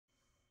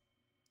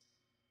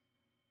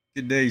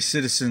Good day,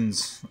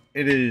 citizens.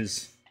 It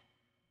is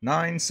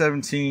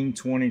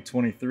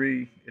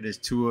 9/17/2023. It is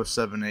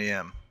 2:07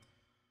 a.m.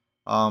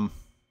 Um,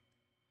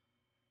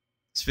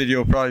 this video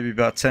will probably be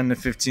about 10 to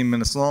 15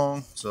 minutes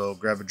long, so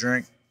grab a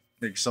drink,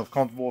 make yourself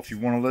comfortable if you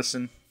want to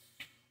listen.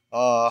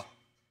 Uh,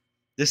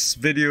 this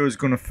video is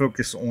going to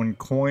focus on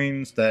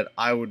coins that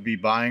I would be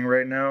buying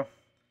right now.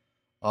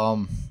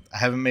 I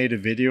haven't made a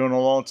video in a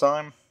long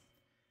time.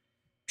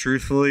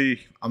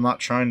 Truthfully, I'm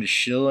not trying to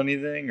shill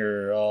anything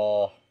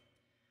or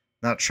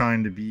not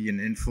trying to be an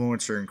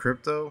influencer in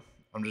crypto.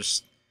 I'm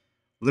just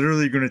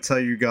literally going to tell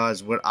you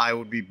guys what I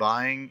would be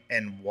buying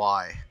and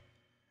why.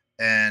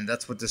 And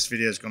that's what this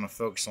video is going to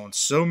focus on.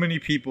 So many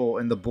people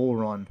in the bull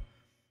run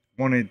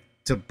wanted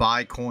to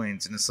buy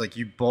coins, and it's like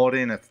you bought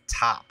in at the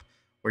top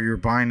or you're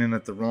buying in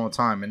at the wrong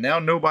time. And now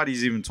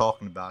nobody's even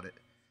talking about it.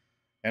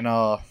 And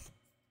I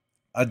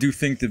do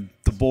think the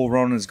bull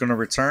run is going to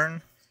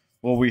return.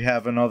 Will we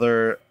have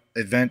another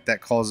event that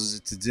causes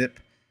it to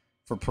dip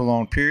for a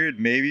prolonged period?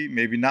 Maybe,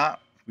 maybe not.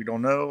 We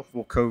don't know.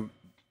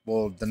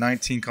 Will the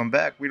 19 come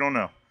back? We don't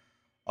know.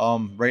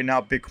 Right now,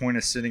 Bitcoin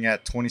is sitting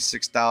at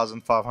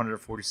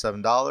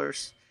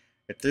 $26,547.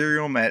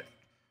 Ethereum at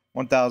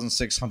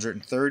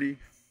 $1,630.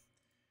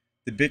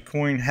 The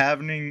Bitcoin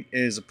halving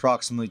is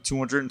approximately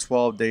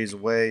 212 days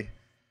away.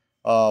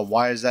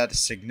 Why is that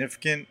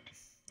significant?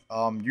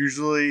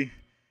 Usually,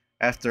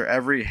 after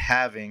every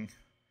halving,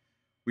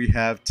 we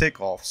have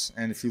takeoffs,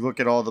 and if you look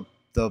at all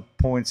the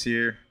points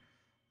here,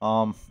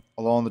 along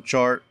the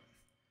chart,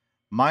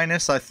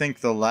 minus I think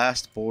the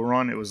last bull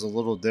run, it was a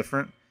little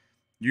different.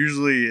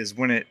 Usually is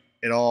when it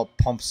all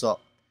pumps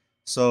up.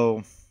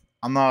 So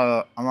I'm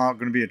not going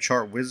to be a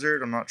chart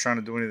wizard. I'm not trying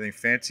to do anything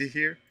fancy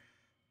here,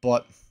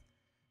 but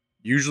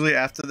usually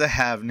after the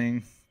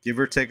halving, give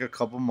or take a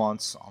couple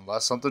months,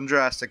 unless something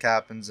drastic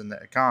happens in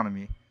the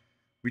economy,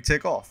 we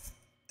take off.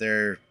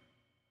 They're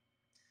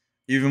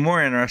even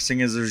more interesting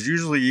is there's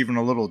usually even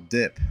a little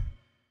dip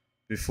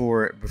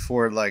before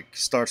it like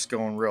starts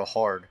going real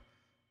hard.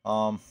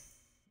 Let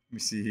me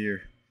see here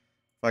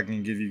if I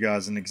can give you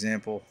guys an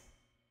example.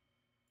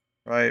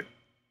 Right,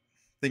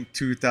 I think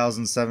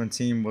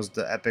 2017 was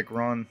the epic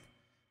run.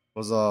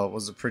 Was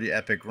a pretty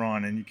epic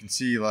run, and you can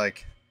see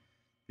like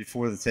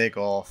before the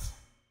takeoff,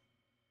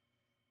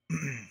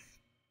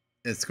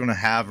 it's gonna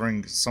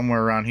hovering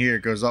somewhere around here.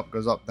 It goes up,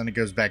 then it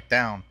goes back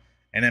down,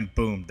 and then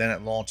boom, then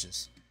it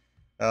launches.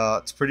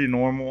 It's pretty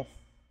normal.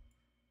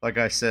 Like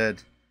I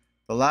said,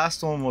 the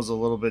last one was a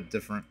little bit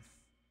different.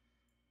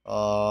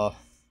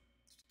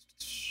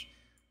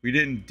 We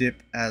didn't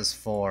dip as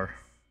far.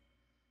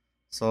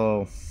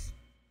 So,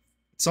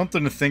 it's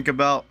something to think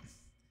about.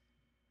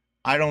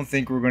 I don't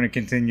think we're going to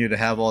continue to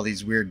have all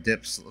these weird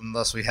dips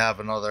unless we have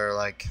another,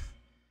 like,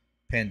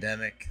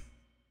 pandemic.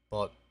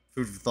 But,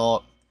 food for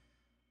thought.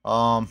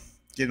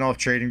 Getting off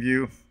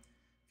TradingView.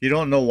 If you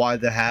don't know why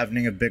the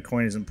halving of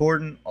Bitcoin is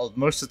important,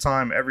 most of the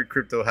time, every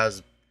crypto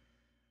has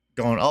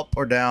gone up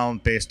or down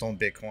based on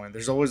Bitcoin.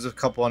 There's always a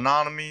couple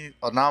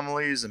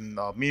anomalies and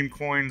meme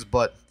coins,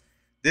 but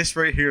this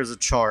right here is a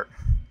chart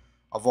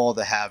of all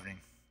the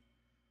halving.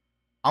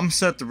 I'm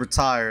set to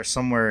retire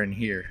somewhere in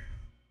here.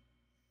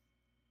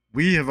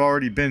 We have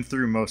already been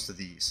through most of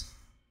these.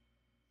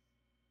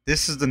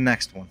 This is the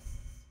next one.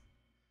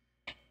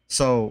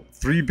 So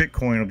 3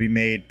 Bitcoin will be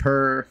made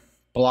per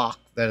block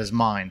that is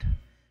mined.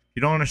 If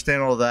you don't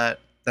understand all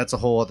that, that's a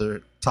whole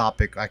other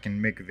topic. I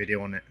can make a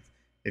video on it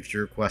if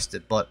you request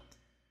it. But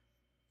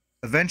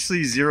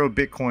eventually 0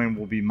 Bitcoin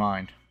will be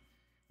mined.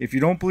 If you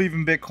don't believe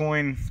in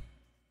Bitcoin,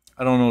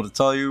 I don't know what to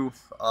tell you.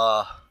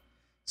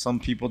 Some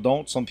people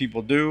don't, some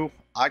people do.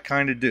 I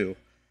kind of do.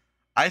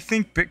 I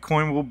think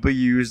Bitcoin will be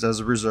used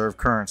as a reserve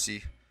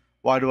currency.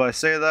 Why do I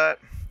say that?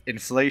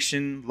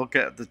 Inflation. Look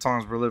at the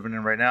times we're living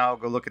in right now.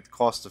 Go look at the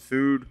cost of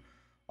food.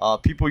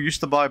 People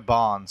used to buy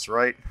bonds,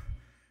 right?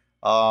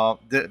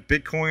 The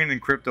Bitcoin and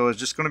crypto is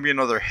just going to be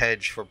another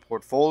hedge for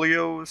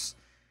portfolios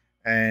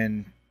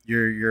and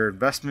your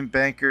investment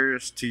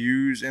bankers to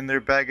use in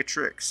their bag of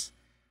tricks.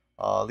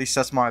 At least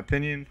that's my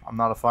opinion. I'm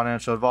not a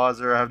financial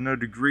advisor. I have no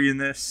degree in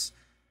this,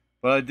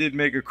 but I did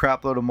make a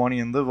crap load of money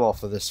and live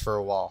off of this for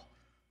a while.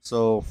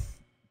 So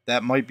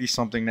that might be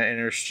something that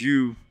interests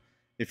you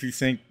if you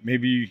think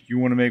maybe you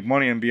want to make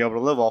money and be able to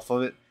live off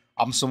of it.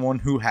 I'm someone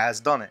who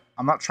has done it.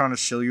 I'm not trying to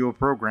show you a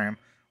program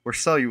or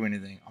sell you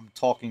anything. I'm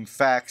talking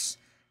facts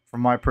from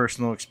my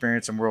personal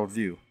experience and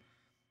worldview.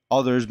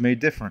 Others may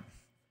differ.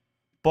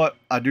 But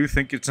I do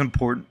think it's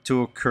important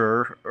to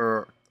occur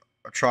or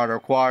try to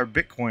acquire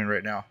Bitcoin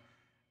right now.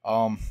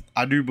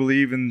 I do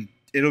believe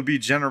it'll be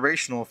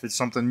generational if it's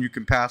something you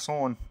can pass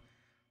on,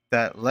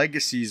 that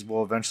legacies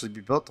will eventually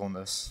be built on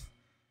this.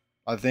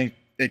 I think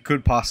it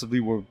could possibly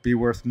be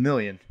worth $1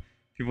 million.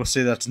 People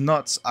say that's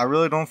nuts. I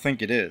really don't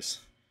think it is.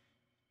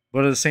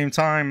 But at the same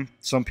time,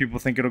 some people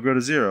think it'll go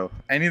to 0.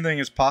 Anything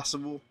is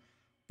possible,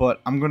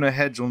 but I'm going to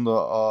hedge on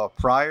the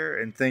prior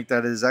and think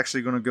that it is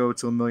actually going to go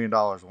to $1 million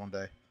one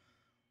day.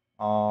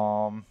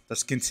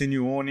 Let's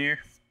continue on here.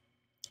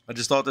 I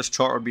just thought this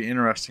chart would be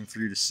interesting for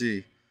you to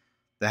see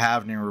the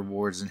halving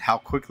rewards and how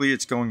quickly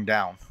it's going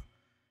down.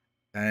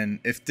 And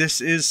if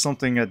this is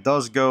something that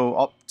does go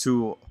up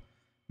to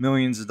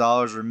millions of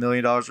dollars or $1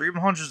 million or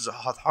even hundreds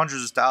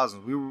of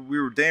thousands, we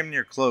were damn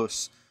near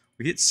close.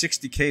 We hit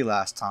 60K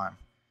last time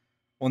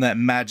on that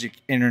magic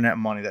internet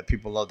money that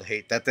people love to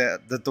hate,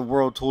 that the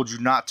world told you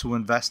not to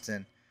invest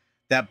in,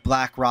 that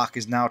BlackRock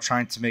is now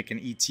trying to make an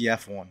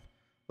ETF on.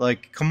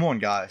 Like, come on,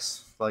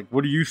 guys. Like,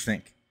 what do you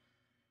think?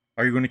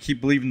 Are you going to keep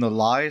believing the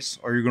lies,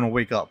 or are you going to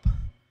wake up?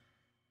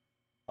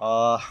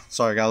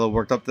 Sorry, I got a little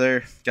worked up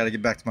there. Got to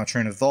get back to my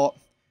train of thought.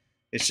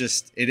 It's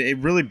just, it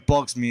really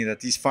bugs me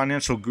that these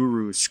financial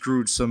gurus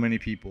screwed so many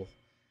people.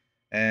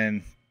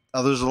 And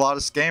there's a lot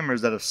of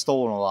scammers that have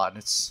stolen a lot,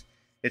 and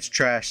it's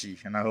trashy,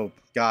 and I hope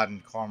God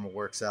and karma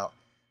works out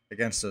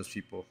against those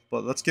people.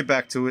 But let's get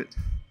back to it.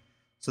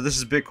 So this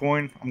is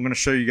Bitcoin. I'm going to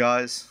show you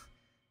guys.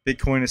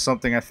 Bitcoin is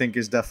something I think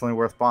is definitely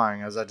worth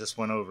buying, as I just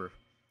went over.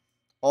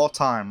 All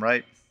time,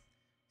 right?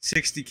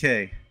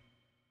 60K.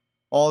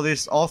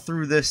 All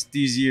through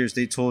these years,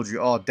 they told you,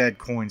 oh, dead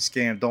coin,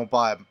 scam, don't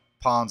buy it,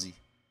 Ponzi.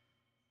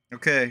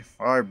 Okay,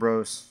 all right,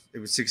 bros. It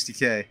was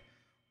 60K.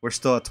 We're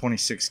still at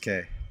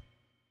 26K.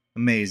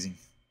 Amazing,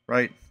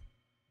 right?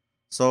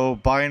 So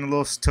buying a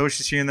little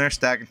Satoshis here and there,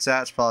 stacking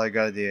sats, probably a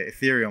good idea.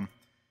 Ethereum.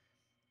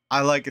 I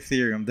like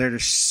Ethereum.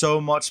 There's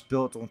so much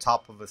built on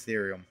top of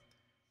Ethereum.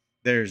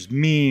 There's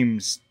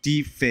memes,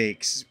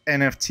 deepfakes,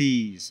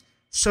 NFTs,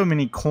 so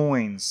many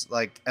coins.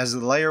 Like, as a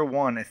layer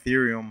 1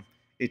 Ethereum,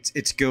 it's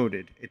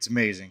goated. It's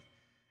amazing.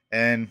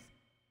 And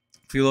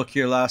if you look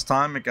here last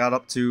time, it got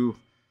up to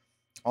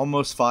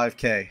almost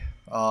 5K.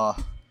 I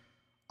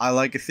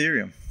like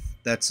Ethereum.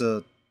 That's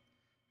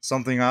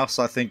something else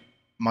I think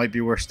might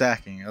be worth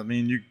stacking. I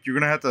mean, you're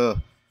gonna have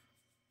to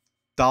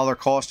dollar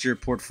cost your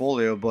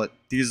portfolio, but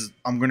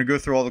I'm gonna go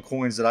through all the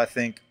coins that I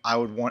think I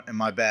would want in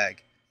my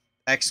bag.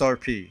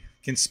 XRP,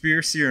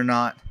 conspiracy or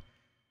not,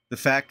 the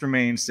fact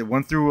remains that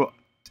went through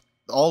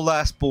all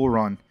last bull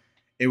run.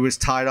 It was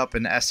tied up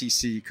in the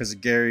SEC because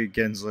of Gary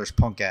Gensler's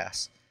punk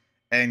ass.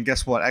 And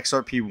guess what?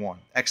 XRP won.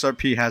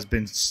 XRP has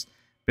been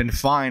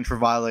fined for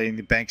violating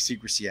the Bank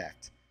Secrecy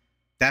Act.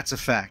 That's a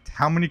fact.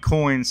 How many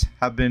coins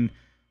have been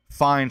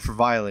fined for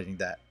violating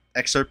that?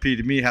 XRP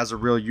to me has a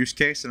real use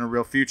case and a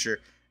real future,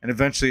 and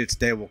eventually its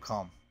day will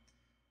come.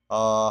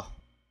 Cardano.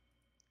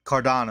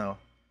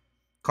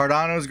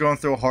 Cardano is going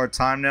through a hard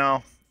time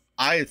now.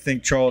 I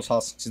think Charles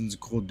Hoskinson's a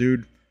cool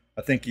dude.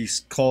 I think he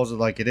calls it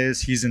like it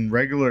is. He's in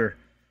regular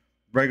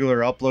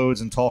uploads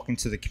and talking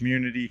to the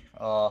community.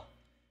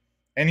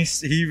 And he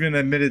even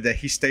admitted that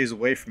he stays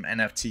away from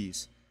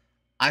NFTs.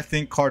 I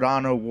think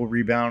Cardano will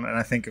rebound, and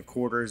I think a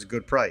quarter is a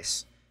good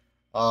price.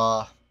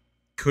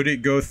 Could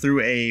it go through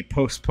a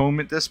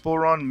postponement this bull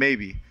run?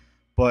 Maybe.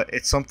 But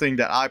it's something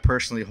that I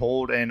personally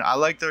hold, and I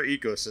like their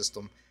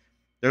ecosystem.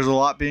 There's a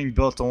lot being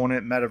built on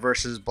it,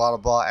 metaverses, blah, blah,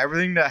 blah.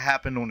 Everything that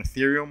happened on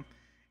Ethereum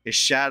is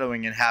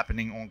shadowing and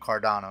happening on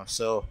Cardano.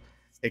 So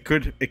it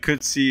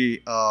could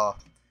see a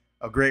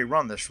great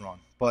run this run.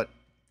 But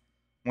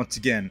once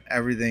again,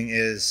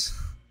 everything's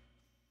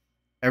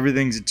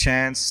a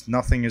chance.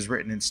 Nothing is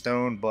written in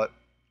stone, but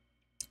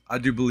I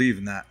do believe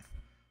in that.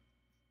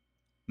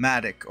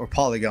 Matic or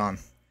Polygon.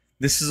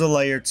 This is a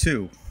layer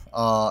 2.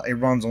 It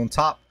runs on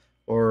top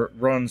or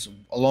runs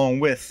along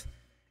with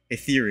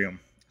Ethereum.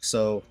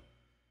 So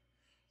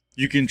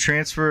you can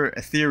transfer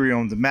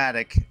Ethereum to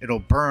Matic. It'll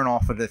burn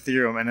off of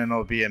Ethereum, and then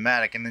it'll be a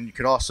Matic. And then you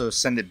could also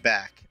send it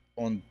back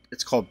on.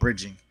 It's called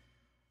bridging.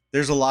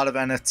 There's a lot of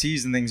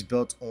NFTs and things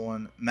built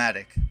on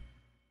Matic.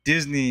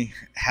 Disney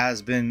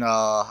has been.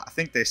 I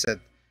think they said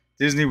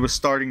Disney was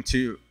starting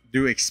to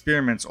do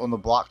experiments on the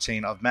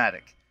blockchain of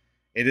Matic.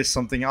 It is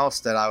something else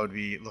that I would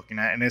be looking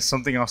at, and it's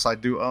something else I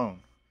do own.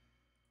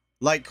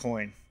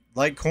 Litecoin.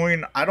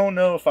 Litecoin, I don't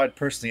know if I'd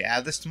personally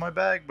add this to my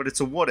bag, but it's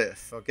a what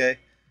if, okay?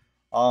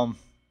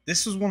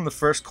 This was one of the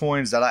first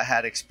coins that I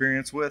had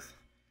experience with.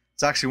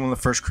 It's actually one of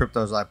the first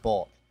cryptos I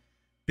bought.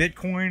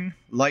 Bitcoin,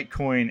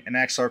 Litecoin, and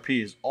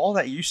XRP is all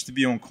that used to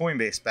be on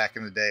Coinbase back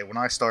in the day when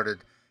I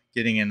started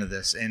getting into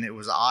this, and it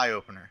was an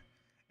eye-opener.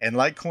 And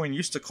Litecoin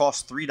used to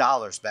cost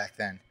 $3 back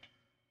then.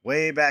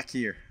 Way back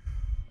here.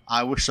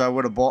 I wish I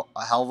would have bought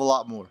a hell of a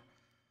lot more.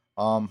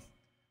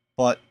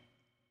 But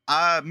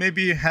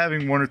maybe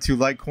having one or two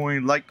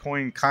Litecoin.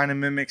 Litecoin kind of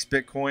mimics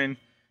Bitcoin.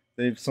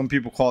 Some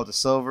people call it the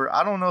silver.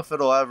 I don't know if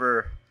it'll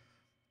ever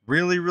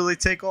really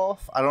take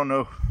off. I don't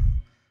know.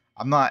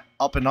 I'm not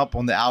up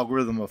on the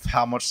algorithm of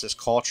how much this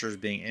culture is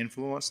being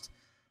influenced.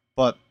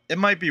 But it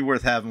might be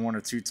worth having one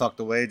or two tucked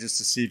away just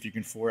to see if you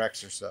can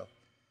 4x or so.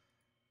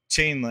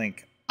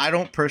 Chainlink. I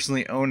don't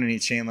personally own any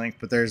Chainlink,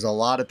 but there's a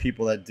lot of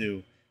people that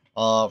do.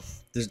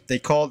 They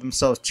call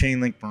themselves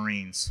Chainlink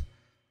Marines.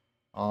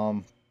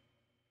 The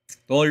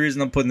only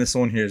reason I'm putting this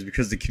on here is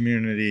because the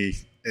community.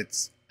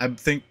 I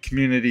think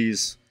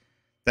communities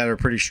that are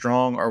pretty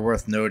strong are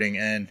worth noting,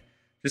 and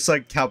just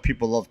like how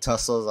people love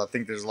Teslas, I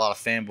think there's a lot of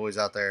fanboys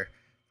out there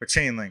for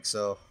Chainlink.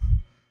 So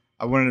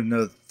I wanted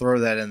to throw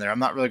that in there. I'm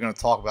not really going to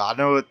talk about it.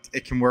 I know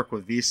it can work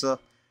with Visa,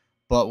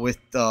 but with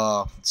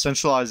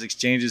centralized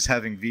exchanges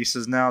having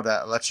Visas now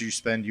that lets you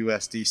spend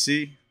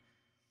USDC,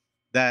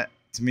 that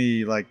to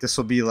me, like this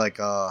will be like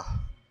I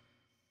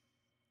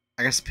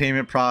guess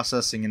payment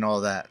processing and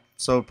all that.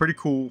 So pretty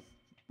cool,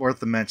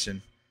 worth a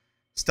mention.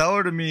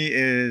 Stellar to me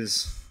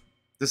is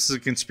this is a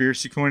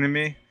conspiracy coin to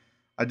me.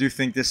 I do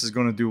think this is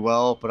going to do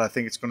well, but I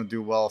think it's going to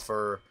do well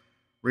for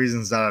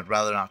reasons that I'd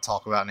rather not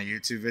talk about in a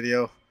YouTube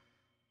video.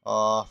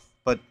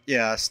 But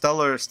yeah,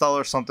 Stellar is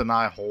something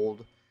I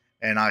hold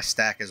and I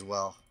stack as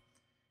well.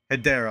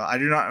 Hedera, I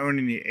do not own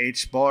any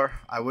H bar.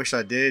 I wish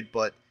I did,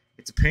 but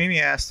it's a pain in the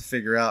ass to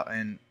figure out,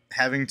 and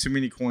having too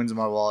many coins in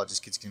my wallet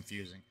just gets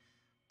confusing.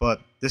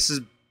 But this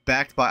is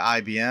backed by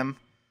IBM,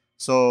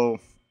 so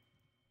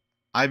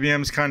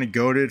IBM's kind of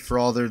goated for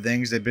all their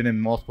things. They've been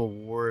in multiple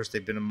wars.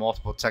 They've been in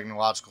multiple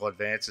technological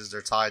advances.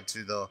 They're tied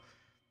to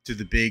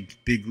the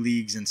big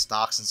leagues in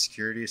stocks and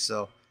securities.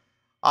 So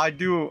I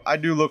do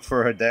look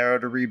for Hedera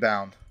to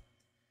rebound.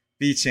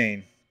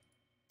 VeChain,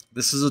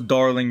 this is a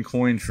darling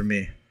coin for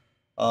me.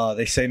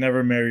 They say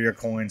never marry your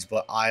coins,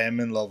 but I am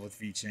in love with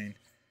VeChain.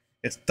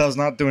 It does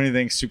not do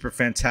anything super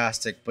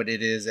fantastic, but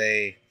it is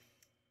a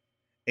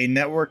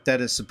network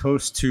that is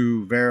supposed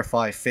to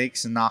verify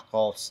fakes and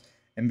knockoffs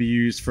and be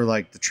used for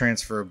like the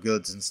transfer of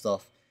goods and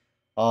stuff.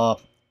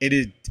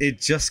 It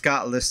just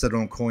got listed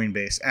on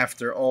Coinbase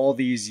after all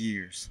these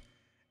years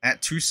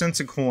at 2 cents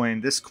a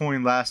coin. This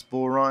coin last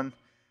bull run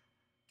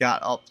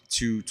got up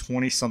to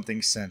 20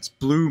 something cents.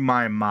 Blew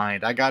my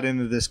mind. I got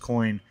into this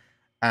coin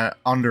at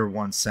under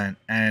 1 cent,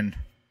 and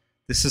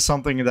this is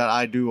something that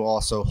I do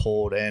also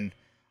hold, and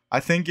I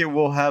think it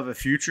will have a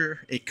future.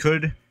 It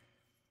could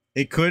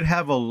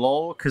have a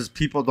lull because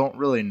people don't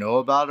really know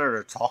about it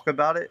or talk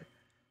about it,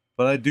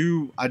 but I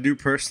do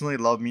personally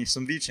love me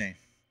some VeChain.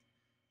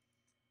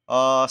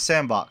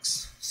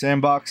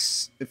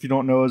 Sandbox, if you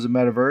don't know, is a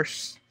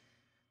metaverse.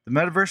 The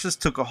metaverses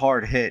took a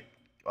hard hit.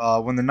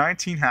 When the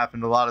 19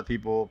 happened, a lot of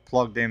people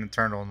plugged in and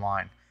turned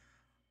online.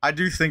 I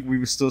do think we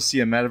will still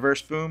see a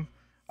metaverse boom.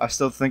 I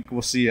still think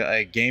we'll see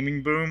a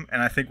gaming boom,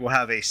 and I think we'll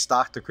have a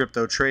stock to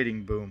crypto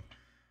trading boom.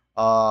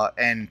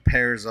 And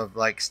pairs of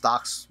like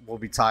stocks will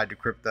be tied to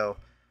crypto.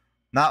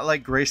 Not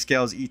like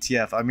Grayscale's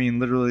ETF. I mean,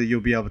 literally, you'll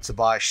be able to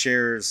buy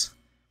shares.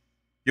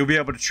 You'll be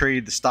able to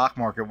trade the stock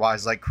market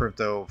wise like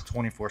crypto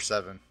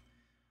 24/7.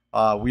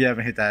 We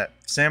haven't hit that.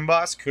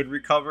 Sandbox could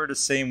recover. The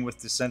same with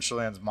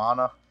Decentraland's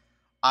Mana.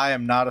 I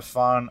am not a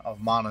fan of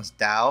Mana's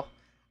DAO.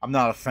 I'm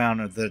not a fan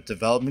of the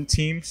development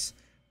teams,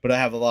 but I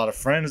have a lot of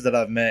friends that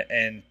I've met,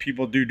 and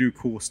people do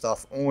cool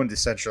stuff on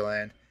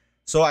Decentraland.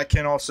 So I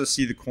can also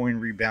see the coin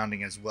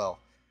rebounding as well.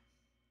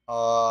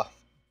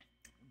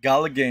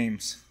 Gala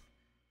Games.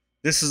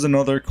 This is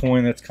another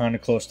coin that's kind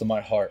of close to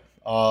my heart.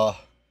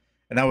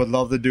 And I would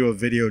love to do a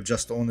video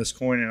just on this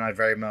coin, and I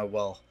very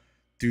well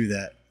do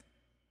that.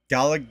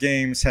 Gala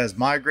Games has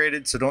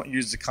migrated, so don't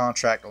use the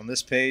contract on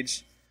this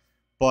page.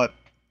 But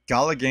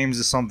Gala Games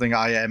is something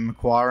I am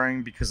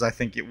acquiring because I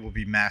think it will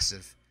be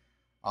massive.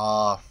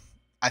 I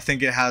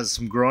think it has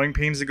some growing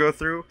pains to go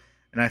through,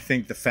 and I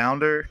think the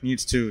founder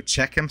needs to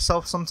check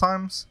himself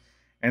sometimes.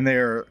 And they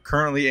are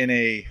currently in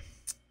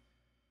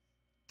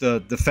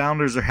the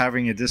founders are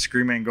having a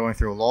disagreement and going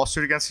through a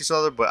lawsuit against each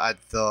other, but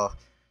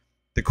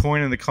the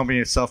coin and the company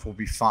itself will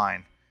be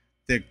fine.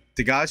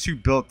 The guys who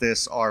built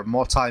this are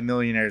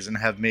multi-millionaires and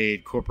have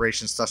made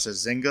corporations such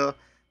as Zynga,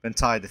 been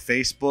tied to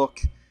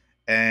Facebook,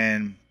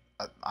 and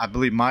I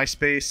believe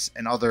MySpace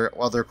and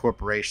other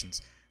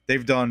corporations.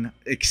 They've done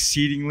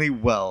exceedingly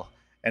well,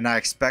 and I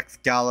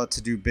expect Gala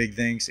to do big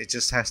things. It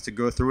just has to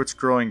go through its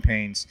growing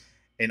pains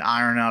and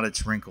iron out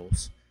its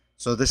wrinkles.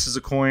 So this is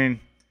a coin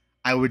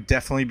I would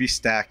definitely be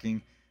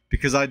stacking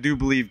because I do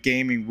believe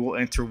gaming will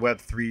enter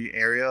Web3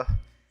 area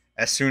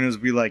as soon as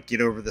we like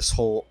get over this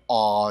whole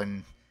awe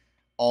and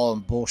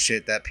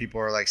bullshit that people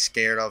are like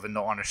scared of and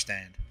don't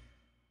understand.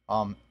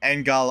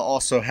 And Gala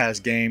also has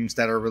games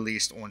that are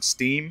released on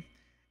Steam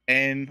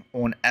and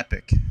on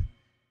Epic.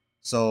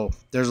 So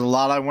there's a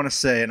lot I want to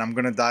say, and I'm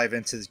going to dive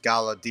into this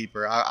Gala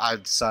deeper.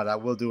 I've decided I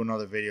will do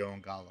another video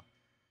on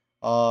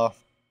Gala.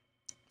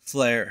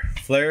 Flare.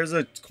 Flare is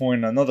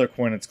another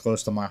coin that's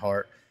close to my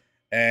heart.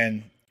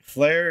 And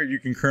Flare you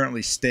can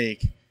currently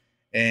stake.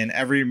 And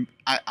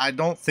I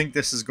don't think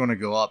this is going to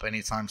go up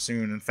anytime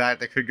soon. In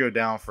fact, it could go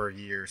down for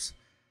years.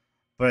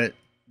 But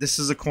this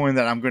is a coin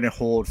that I'm going to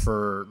hold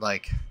for,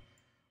 like,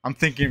 I'm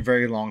thinking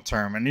very long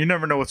term. And you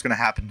never know what's going to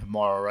happen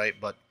tomorrow, right?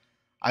 But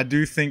I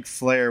do think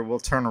Flare will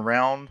turn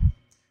around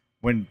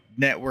when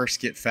networks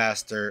get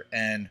faster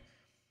and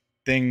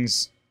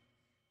things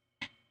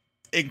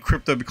in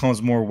crypto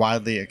becomes more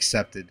widely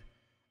accepted.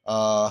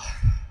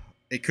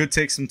 It could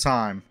take some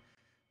time,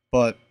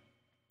 but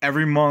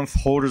every month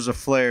holders of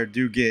Flare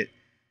do get,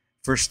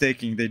 for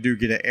staking, they do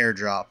get an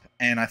airdrop.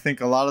 And I think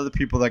a lot of the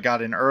people that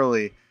got in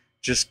early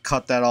just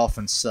cut that off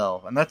and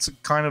sell. And that's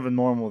kind of a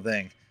normal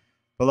thing.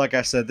 But like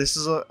I said, this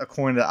is a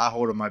coin that I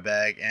hold in my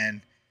bag,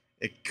 and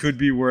it could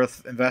be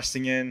worth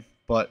investing in.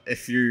 But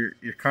if you're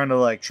kind of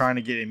like trying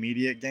to get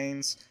immediate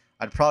gains,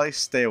 I'd probably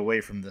stay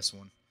away from this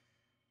one.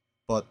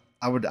 But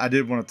I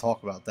did want to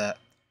talk about that.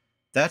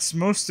 That's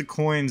most of the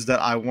coins that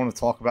I want to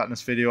talk about in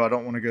this video. I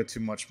don't want to go too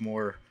much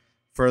more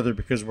further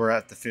because we're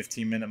at the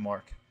 15-minute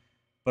mark.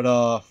 But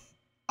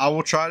I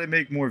will try to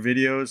make more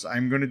videos.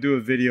 I'm going to do a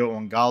video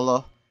on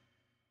Gala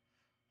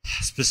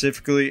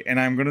specifically, and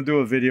I'm going to do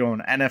a video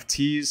on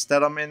NFTs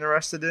that I'm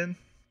interested in.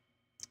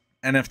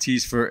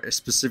 NFTs for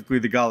specifically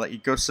the Gala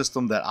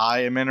ecosystem that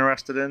I am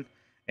interested in,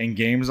 and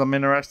games I'm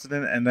interested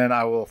in. And then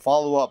I will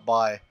follow up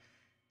by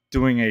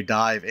doing a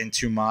dive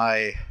into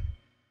my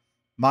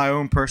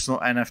own personal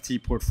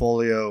NFT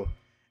portfolio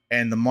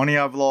and the money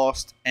I've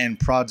lost and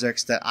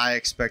projects that I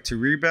expect to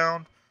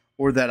rebound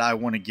or that I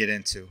want to get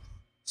into.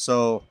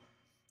 So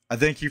I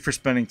thank you for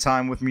spending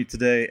time with me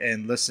today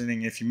and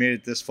listening. If you made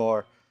it this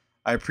far,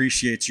 I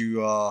appreciate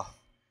you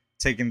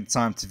taking the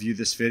time to view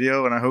this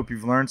video, and I hope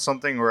you've learned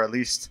something, or at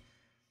least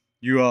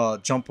you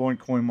jump on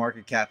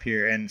CoinMarketCap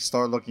here and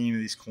start looking into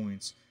these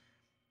coins.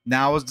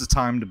 Now is the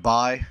time to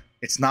buy.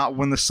 It's not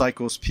when the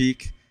cycles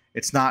peak.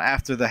 It's not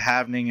after the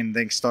halving and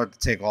things start to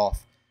take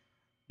off.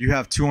 You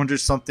have 200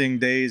 something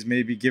days,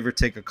 maybe give or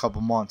take a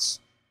couple months.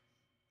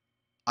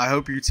 I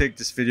hope you take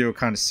this video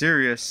kind of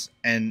serious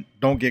and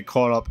don't get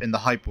caught up in the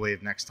hype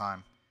wave next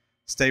time.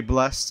 Stay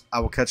blessed. I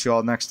will catch you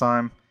all next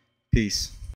time. Peace.